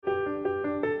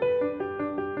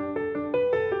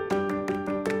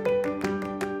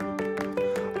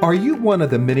Are you one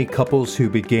of the many couples who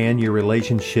began your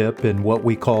relationship in what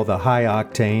we call the high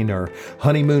octane or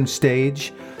honeymoon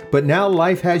stage, but now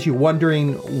life has you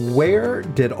wondering, where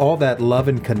did all that love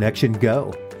and connection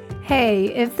go?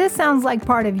 Hey, if this sounds like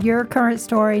part of your current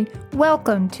story,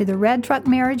 welcome to the Red Truck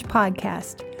Marriage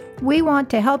Podcast. We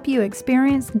want to help you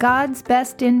experience God's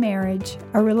best in marriage,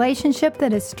 a relationship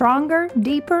that is stronger,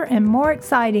 deeper, and more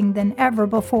exciting than ever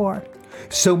before.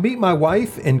 So meet my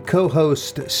wife and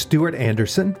co-host, Stuart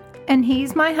Anderson. And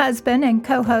he's my husband and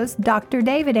co-host, Dr.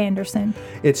 David Anderson.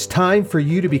 It's time for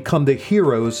you to become the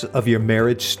heroes of your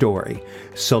marriage story.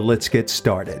 So let's get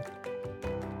started.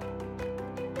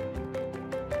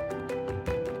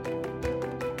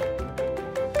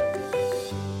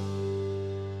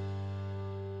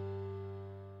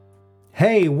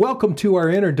 Hey, welcome to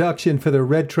our introduction for the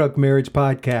Red Truck Marriage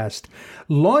Podcast.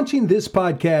 Launching this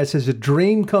podcast is a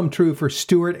dream come true for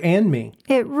Stuart and me.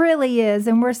 It really is,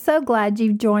 and we're so glad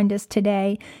you've joined us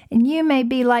today. And you may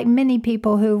be like many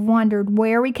people who've wondered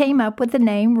where we came up with the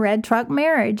name Red Truck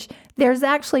Marriage. There's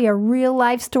actually a real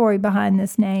life story behind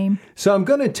this name. So I'm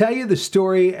going to tell you the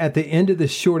story at the end of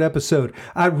this short episode.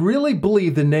 I really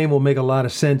believe the name will make a lot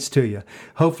of sense to you.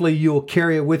 Hopefully you'll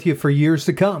carry it with you for years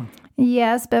to come.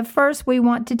 Yes, but first we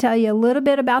want to tell you a little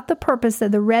bit about the purpose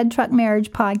of the Red Truck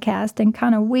Marriage Podcast and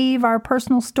kind of weave our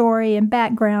personal story and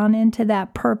background into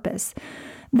that purpose.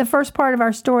 The first part of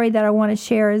our story that I want to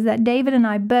share is that David and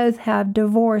I both have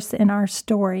divorce in our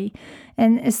story.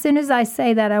 And as soon as I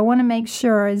say that, I want to make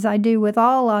sure, as I do with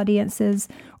all audiences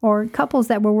or couples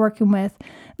that we're working with,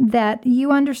 that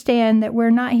you understand that we're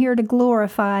not here to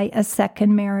glorify a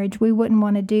second marriage. We wouldn't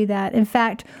want to do that. In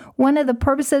fact, one of the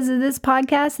purposes of this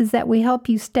podcast is that we help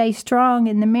you stay strong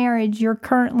in the marriage you're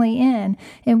currently in.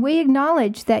 And we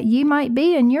acknowledge that you might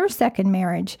be in your second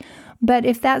marriage. But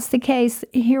if that's the case,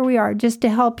 here we are, just to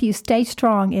help you stay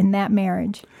strong in that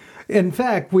marriage. In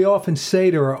fact, we often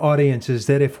say to our audiences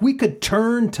that if we could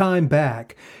turn time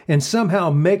back and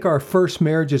somehow make our first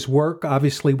marriages work,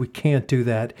 obviously we can't do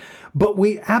that, but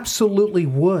we absolutely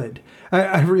would.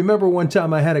 I remember one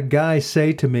time I had a guy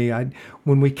say to me,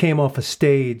 when we came off a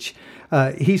stage,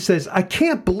 he says, "I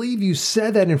can't believe you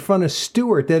said that in front of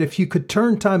Stuart, that if you could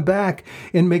turn time back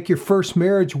and make your first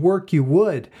marriage work, you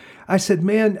would." I said,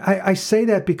 "Man, I say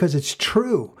that because it's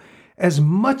true. As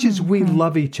much as we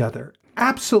love each other,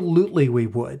 absolutely we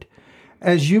would."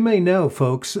 As you may know,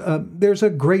 folks, there's a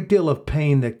great deal of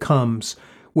pain that comes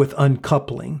with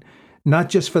uncoupling, not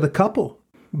just for the couple,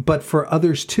 but for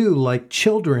others too, like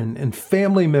children and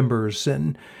family members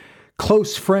and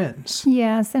close friends.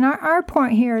 Yes, and our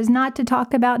point here is not to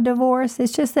talk about divorce.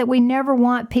 It's just that we never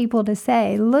want people to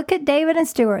say, "Look at David and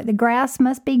Stuart. The grass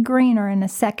must be greener in a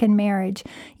second marriage."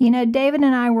 You know, David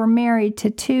and I were married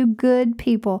to two good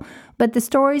people, but the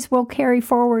stories we'll carry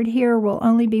forward here will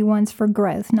only be ones for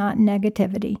growth, not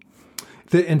negativity.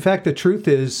 In fact, the truth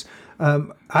is,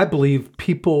 I believe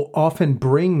people often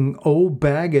bring old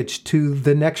baggage to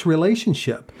the next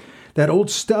relationship. That old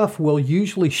stuff will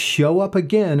usually show up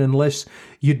again unless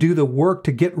you do the work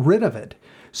to get rid of it.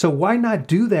 So why not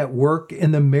do that work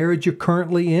in the marriage you're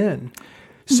currently in?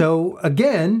 So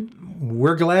again,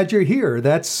 we're glad you're here.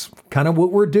 That's kind of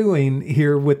what we're doing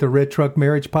here with the Red Truck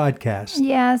Marriage Podcast.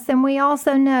 Yes, and we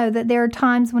also know that there are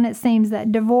times when it seems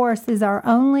that divorce is our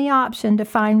only option to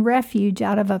find refuge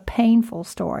out of a painful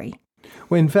story.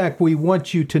 Well, in fact, we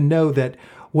want you to know that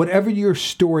whatever your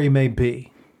story may be,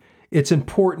 it's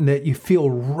important that you feel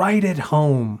right at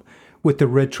home with the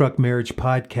Red Truck Marriage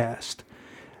Podcast.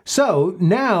 So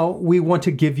now we want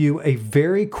to give you a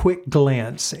very quick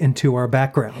glance into our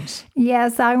backgrounds.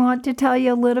 Yes, I want to tell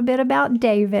you a little bit about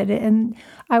David. And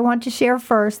I want to share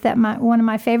first that one of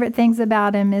my favorite things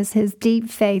about him is his deep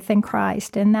faith in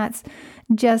Christ. And that's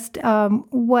just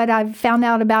what I've found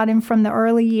out about him from the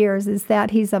early years is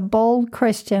that he's a bold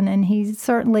Christian, and he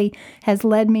certainly has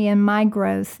led me in my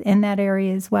growth in that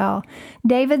area as well.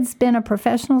 David's been a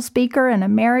professional speaker and a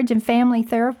marriage and family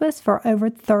therapist for over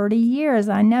 30 years.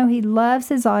 I know he loves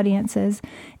his audiences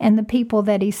and the people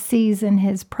that he sees in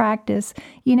his practice.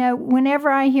 You know, whenever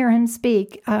I hear him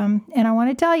speak, and I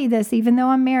want to tell you this, even though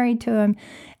I'm married to him,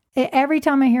 every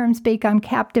time I hear him speak, I'm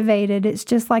captivated. It's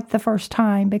just like the first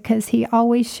time because he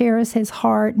always shares his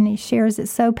heart and he shares it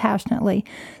so passionately.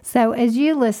 So as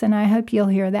you listen, I hope you'll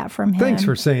hear that from him. Thanks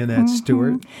for saying that,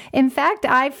 Stuart. In fact,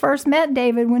 I first met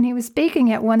David when he was speaking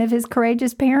at one of his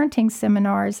Courageous Parenting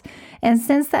seminars. And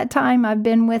since that time, I've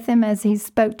been with him as he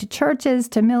spoke to churches,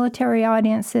 to military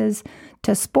audiences,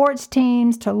 to sports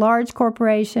teams, to large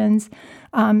corporations.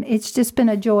 it's just been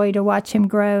a joy to watch him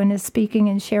grow in his speaking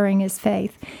and sharing his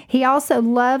faith. He also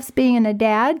loves being a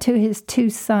dad to his 2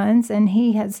 sons, and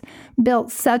he has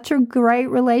built such a great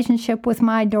relationship with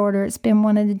my daughter. It's been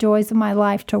one of the joys of my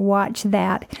life to watch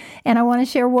that. And I want to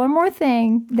share one more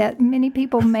thing that many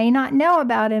people may not know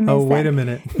about him. Oh, wait a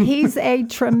minute. He's a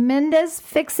tremendous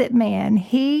fix-it man.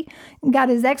 He got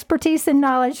his expertise and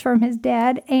knowledge from his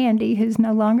dad, Andy, who's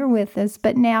no longer with us.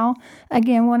 But now,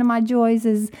 again, one of my joys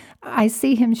is I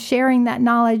see him sharing that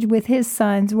knowledge with his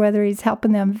sons, whether he's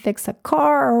helping them fix a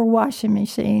car or a washing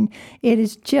machine. It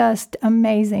is just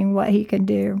amazing what he can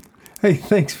do. Hey,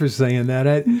 thanks for saying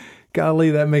that.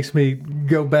 Golly, that makes me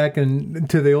go back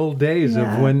to the old days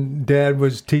of when Dad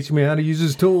was teaching me how to use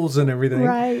his tools and everything.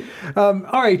 Right. All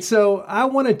right, so I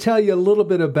want to tell you a little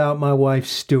bit about my wife,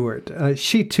 Stuart.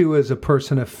 She, too, is a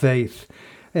person of faith,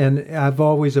 and I've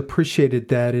always appreciated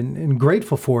that and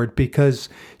grateful for it because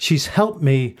she's helped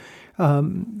me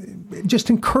just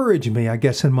encourage me, I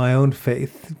guess, in my own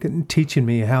faith, teaching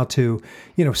me how to,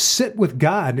 sit with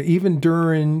God, even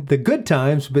during the good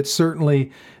times, but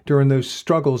certainly during those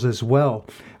struggles as well.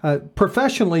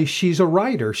 Professionally, she's a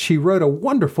writer. She wrote a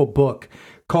wonderful book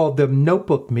called The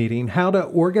Notebook Meeting, How to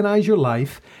Organize Your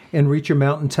Life and Reach Your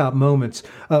Mountaintop Moments.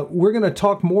 We're going to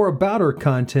talk more about her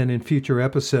content in future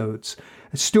episodes.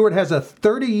 Stuart has a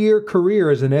 30-year career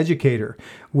as an educator,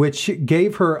 which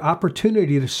gave her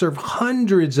opportunity to serve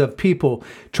hundreds of people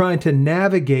trying to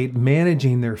navigate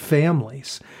managing their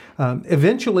families.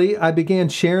 Eventually, I began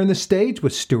sharing the stage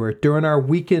with Stuart during our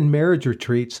weekend marriage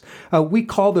retreats. We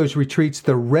call those retreats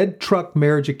the Red Truck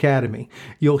Marriage Academy.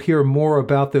 You'll hear more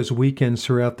about those weekends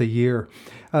throughout the year.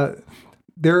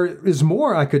 There is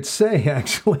more I could say,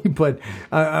 actually, but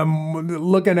I'm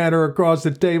looking at her across the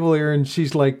table here, and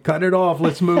she's like, "Cut it off.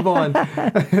 Let's move on."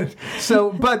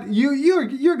 But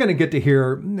you're going to get to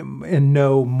hear and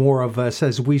know more of us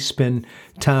as we spend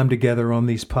time together on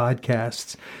these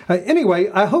podcasts. Anyway,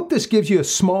 I hope this gives you a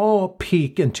small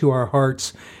peek into our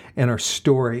hearts and our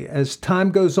story. As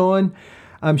time goes on,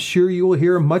 I'm sure you will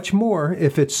hear much more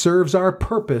if it serves our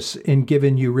purpose in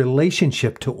giving you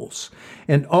relationship tools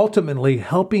and ultimately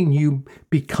helping you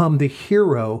become the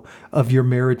hero of your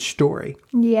marriage story.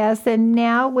 Yes, and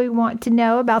now we want to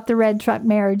know about the Red Truck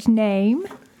Marriage name.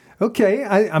 Okay,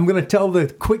 I'm going to tell the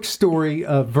quick story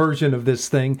version of this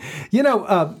thing.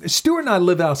 Stuart and I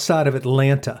live outside of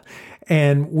Atlanta.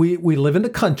 And we live in the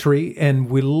country, and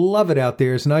we love it out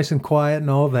there. It's nice and quiet and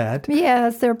all that.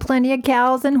 Yes, there are plenty of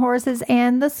cows and horses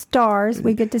and the stars.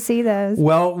 We get to see those.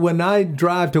 Well, when I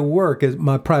drive to work at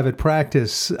my private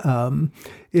practice, a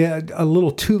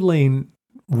little 2-lane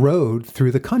road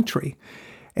through the country.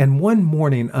 And one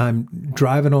morning, I'm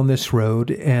driving on this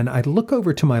road, and I look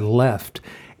over to my left,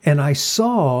 and I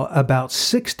saw about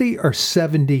 60 or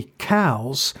 70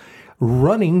 cows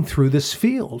running through this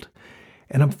field.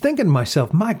 And I'm thinking to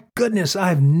myself, my goodness,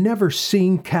 I've never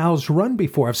seen cows run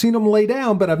before. I've seen them lay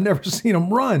down, but I've never seen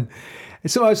them run. And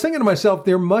so I was thinking to myself,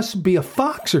 there must be a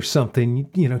fox or something,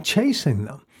 chasing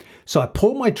them. So I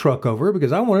pulled my truck over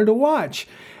because I wanted to watch.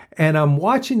 And I'm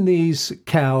watching these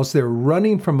cows. They're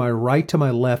running from my right to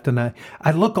my left. And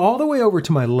I look all the way over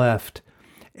to my left,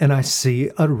 and I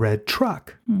see a red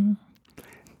truck. Mm-hmm.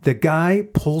 The guy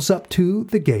pulls up to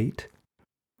the gate.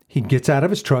 He gets out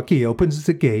of his truck, he opens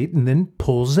the gate, and then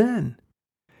pulls in.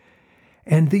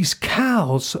 And these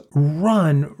cows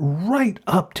run right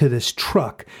up to this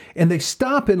truck, and they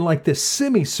stop in like this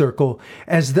semicircle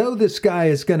as though this guy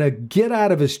is going to get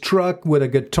out of his truck with a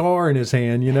guitar in his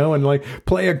hand, and like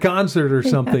play a concert or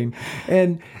something.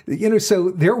 Yeah. And,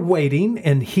 so they're waiting,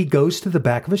 and he goes to the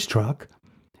back of his truck,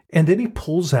 and then he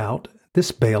pulls out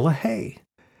this bale of hay,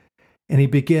 and he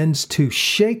begins to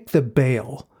shake the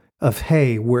bale of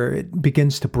hay where it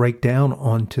begins to break down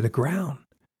onto the ground.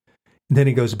 And then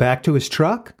he goes back to his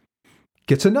truck,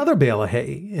 gets another bale of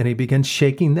hay, and he begins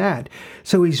shaking that.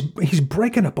 So he's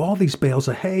breaking up all these bales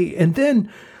of hay. And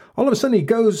then all of a sudden he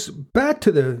goes back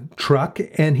to the truck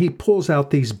and he pulls out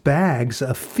these bags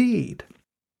of feed.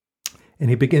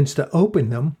 And he begins to open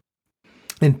them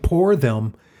and pour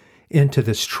them into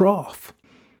this trough.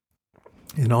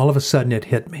 And all of a sudden it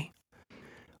hit me.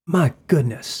 My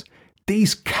goodness.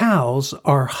 These cows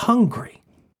are hungry.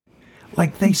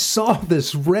 Like they saw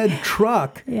this red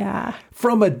truck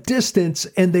from a distance,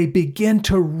 and they begin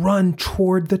to run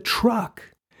toward the truck.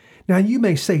 Now you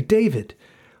may say, David,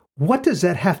 what does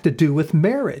that have to do with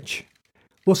marriage?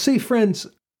 Well, see, friends,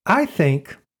 I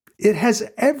think it has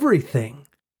everything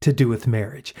to do with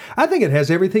marriage. I think it has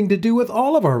everything to do with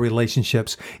all of our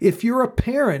relationships. If you're a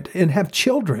parent and have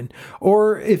children,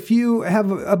 or if you have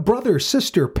a brother,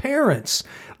 sister, parents,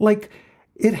 like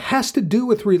It has to do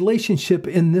with relationship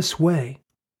in this way,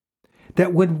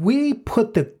 that when we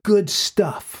put the good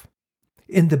stuff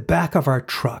in the back of our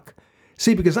truck,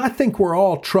 see, because I think we're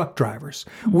all truck drivers.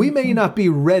 We may not be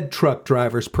red truck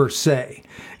drivers per se,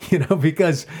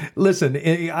 because listen,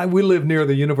 we live near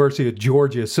the University of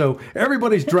Georgia, so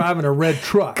everybody's driving a red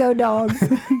truck. Go Dogs.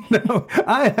 No,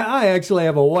 I actually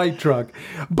have a white truck.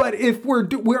 But if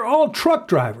we're all truck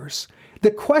drivers, the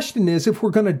question is, if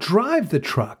we're going to drive the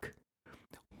truck,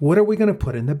 what are we going to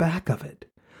put in the back of it?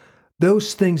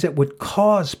 Those things that would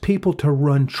cause people to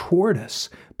run toward us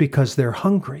because they're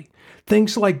hungry.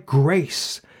 Things like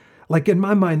grace. Like in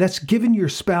my mind, that's giving your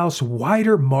spouse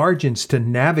wider margins to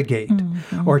navigate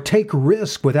or take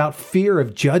risk without fear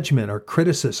of judgment or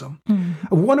criticism.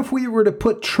 What if we were to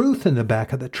put truth in the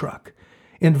back of the truck,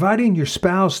 inviting your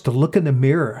spouse to look in the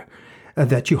mirror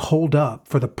that you hold up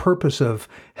for the purpose of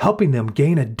helping them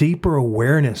gain a deeper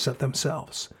awareness of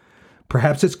themselves?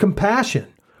 Perhaps it's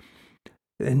compassion.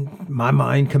 In my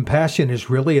mind, compassion is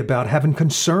really about having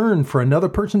concern for another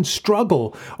person's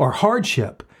struggle or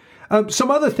hardship.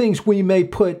 Some other things we may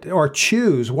put or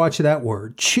choose, watch that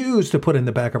word, choose to put in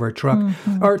the back of our truck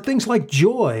are things like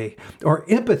joy or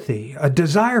empathy, a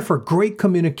desire for great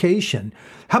communication.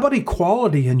 How about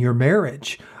equality in your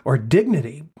marriage or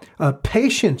dignity,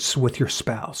 patience with your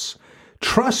spouse,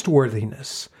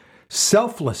 trustworthiness,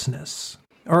 selflessness,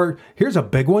 or here's a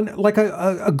big one, like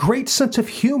a great sense of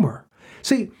humor.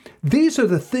 See, these are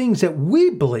the things that we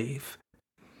believe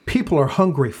people are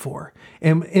hungry for,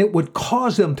 and it would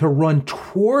cause them to run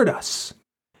toward us,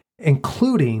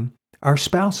 including our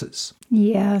spouses.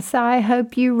 Yes, I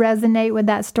hope you resonate with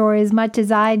that story as much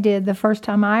as I did the first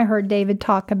time I heard David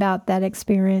talk about that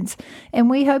experience. And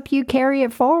we hope you carry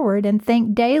it forward and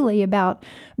think daily about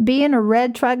being a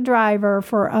red truck driver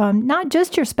for not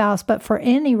just your spouse, but for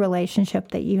any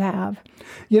relationship that you have.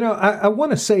 I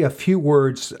want to say a few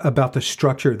words about the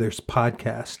structure of this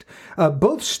podcast.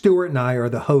 Both Stuart and I are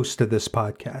the host of this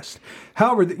podcast.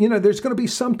 However, there's going to be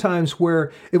some times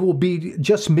where it will be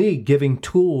just me giving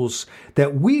tools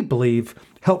that we believe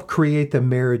help create the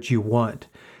marriage you want.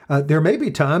 There may be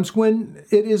times when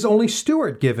it is only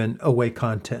Stuart giving away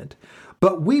content.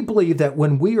 But we believe that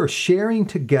when we are sharing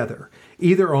together,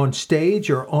 either on stage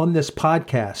or on this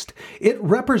podcast, it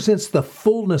represents the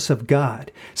fullness of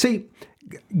God. See,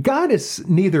 God is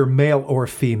neither male or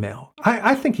female.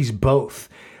 I think he's both.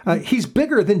 He's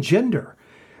bigger than gender.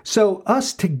 So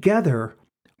us together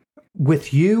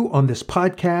with you on this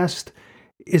podcast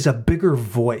is a bigger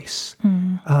voice.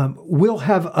 We'll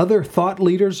have other thought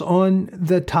leaders on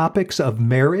the topics of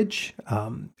marriage,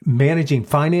 managing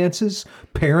finances,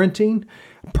 parenting,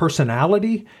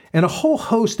 personality, and a whole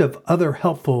host of other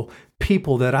helpful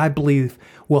people that I believe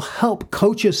will help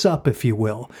coach us up, if you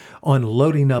will, on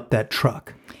loading up that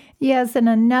truck. Yes, and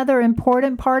another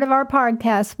important part of our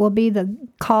podcast will be the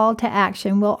call to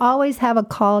action. We'll always have a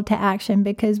call to action,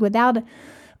 because without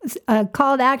a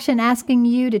call to action asking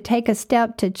you to take a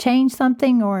step to change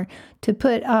something or to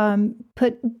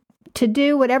to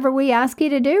do whatever we ask you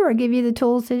to do or give you the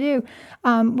tools to do,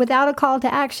 without a call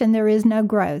to action, there is no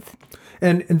growth.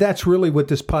 And that's really what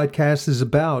this podcast is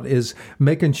about, is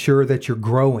making sure that you're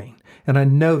growing. And I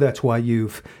know that's why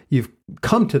you've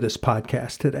come to this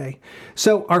podcast today.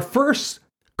 So our first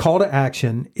call to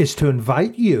action is to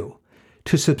invite you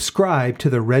to subscribe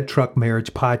to the Red Truck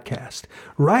Marriage Podcast.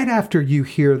 Right after you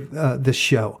hear this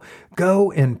show,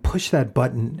 go and push that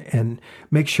button and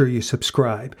make sure you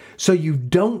subscribe so you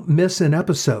don't miss an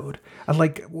episode.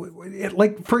 Like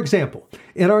for example,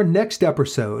 in our next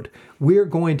episode, we're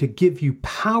going to give you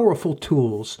powerful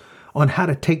tools on how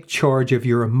to take charge of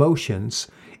your emotions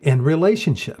in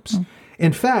relationships.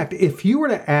 In fact, if you were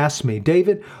to ask me,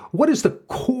 David, what is the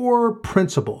core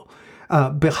principle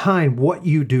behind what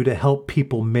you do to help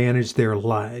people manage their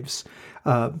lives?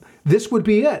 This would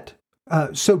be it.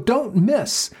 So don't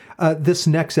miss this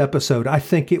next episode. I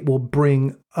think it will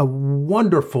bring a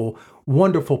wonderful,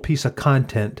 wonderful piece of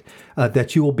content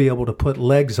that you will be able to put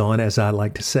legs on, as I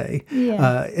like to say,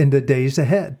 in the days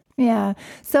ahead. Yeah.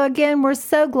 So again, we're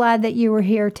so glad that you were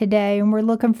here today, and we're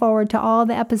looking forward to all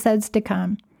the episodes to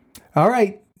come. All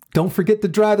right. Don't forget to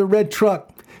drive the red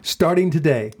truck starting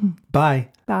today. Bye.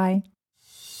 Bye.